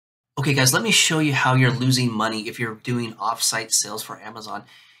Okay, guys, let me show you how you're losing money if you're doing off-site sales for Amazon.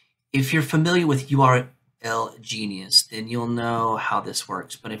 If you're familiar with URL Genius, then you'll know how this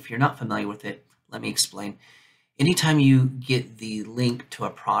works. But if you're not familiar with it, let me explain. Anytime you get the link to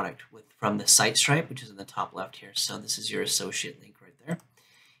a product from the site stripe, which is in the top left here, so this is your associate link right there.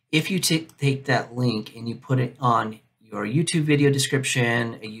 If you take that link and you put it on your YouTube video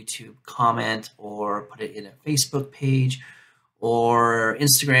description, a YouTube comment, or put it in a Facebook page, or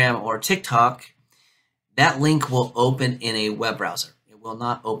Instagram or TikTok, that link will open in a web browser. It will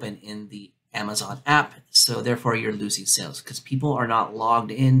not open in the Amazon app. So therefore you're losing sales because people are not logged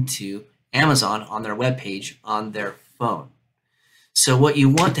into Amazon on their web page on their phone. So what you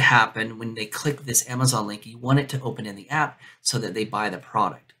want to happen when they click this Amazon link, you want it to open in the app so that they buy the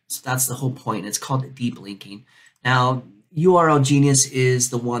product. So that's the whole point. It's called deep linking. Now, URL Genius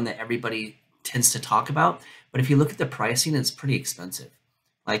is the one that everybody tends to talk about. But if you look at the pricing, it's pretty expensive.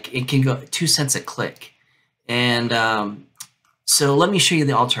 Like it can go 2 cents a click. And so let me show you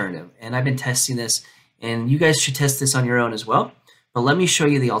the alternative. And I've been testing this, and you guys should test this on your own as well. But let me show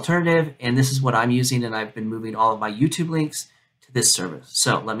you the alternative. And this is what I'm using. And I've been moving all of my YouTube links to this service.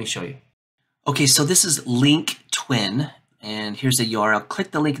 So let me show you. Okay, so this is LinkTwin. And here's the URL.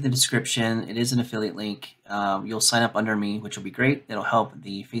 Click the link in the description. It is an affiliate link. You'll sign up under me, which will be great. It'll help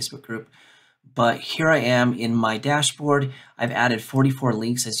the Facebook group. But here I am in my dashboard. I've added 44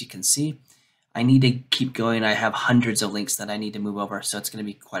 links, as you can see. I need to keep going. I have hundreds of links that I need to move over, so it's going to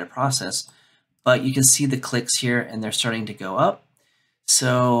be quite a process. But you can see the clicks here, and they're starting to go up.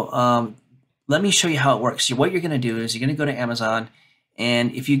 So let me show you how it works. So what you're going to do is you're going to go to Amazon,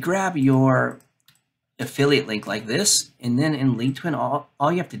 and if you grab your affiliate link like this, and then in LinkTwin,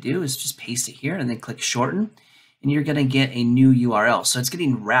 all you have to do is just paste it here, and then click shorten, and you're going to get a new URL. So it's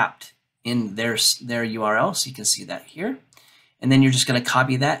getting wrapped in their URL, so you can see that here. And then you're just going to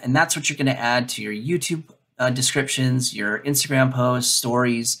copy that, and that's what you're going to add to your YouTube descriptions, your Instagram posts,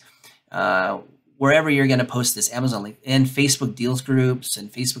 stories, wherever you're going to post this Amazon link, and Facebook deals groups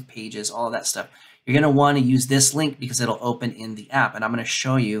and Facebook pages, all of that stuff. You're going to want to use this link because it'll open in the app, and I'm going to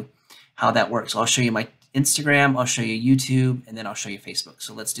show you how that works. So I'll show you my Instagram, I'll show you YouTube, and then I'll show you Facebook.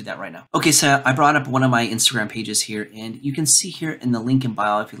 So let's do that right now. Okay, so I brought up one of my Instagram pages here, and you can see here in the link in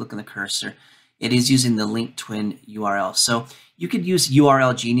bio, if you look in the cursor, it is using the LinkTwin URL. So you could use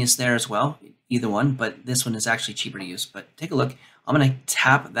URL Genius there as well, either one, but this one is actually cheaper to use. But take a look. I'm going to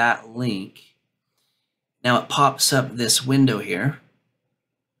tap that link. Now it pops up this window here.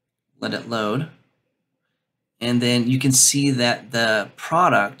 Let it load. And then you can see that the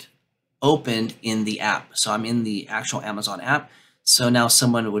product opened in the app. So I'm in the actual Amazon app. So now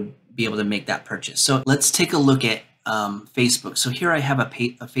someone would be able to make that purchase. So let's take a look at Facebook. So here I have a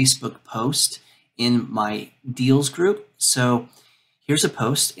Facebook post in my deals group. So here's a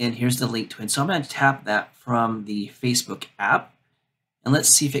post and here's the LinkTwin. So I'm going to tap that from the Facebook app, and let's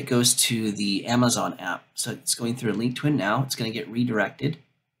see if it goes to the Amazon app. So it's going through LinkTwin now. It's going to get redirected.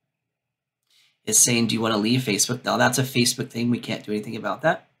 It's saying, do you want to leave Facebook? Now that's a Facebook thing. We can't do anything about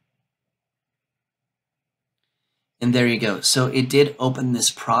that. And there you go. So it did open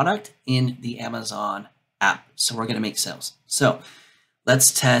this product in the Amazon app. So we're going to make sales. So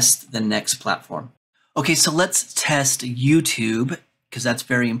let's test the next platform. Okay, so let's test YouTube because that's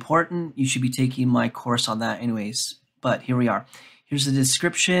very important. You should be taking my course on that anyways. But here we are. Here's the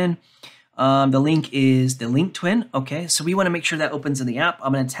description. The link is the LinkTwin. Okay, so we want to make sure that opens in the app.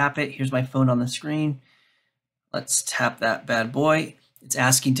 I'm going to tap it. Here's my phone on the screen. Let's tap that bad boy. It's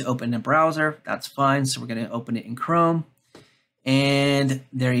asking to open a browser. That's fine. So we're going to open it in Chrome. And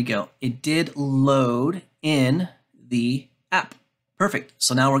there you go. It did load in the app. Perfect.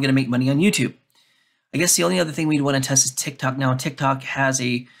 So now we're going to make money on YouTube. I guess the only other thing we'd want to test is TikTok. Now TikTok has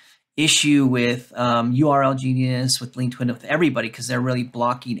a issue with URL Genius, with LinkTwin, with everybody because they're really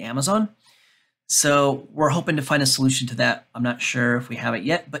blocking Amazon. So we're hoping to find a solution to that. I'm not sure if we have it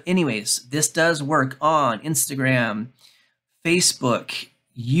yet. But anyways, this does work on Instagram, Facebook,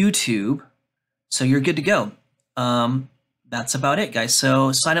 YouTube, so you're good to go. That's about it, guys.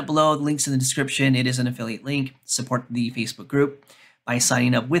 So sign up below, the link's in the description. It is an affiliate link. Support the Facebook group by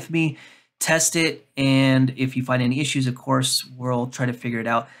signing up with me. Test it, and if you find any issues, of course, we'll try to figure it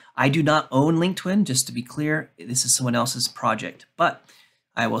out. I do not own LinkTwin, just to be clear. This is someone else's project, but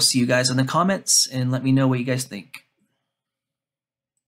I will see you guys in the comments, and let me know what you guys think.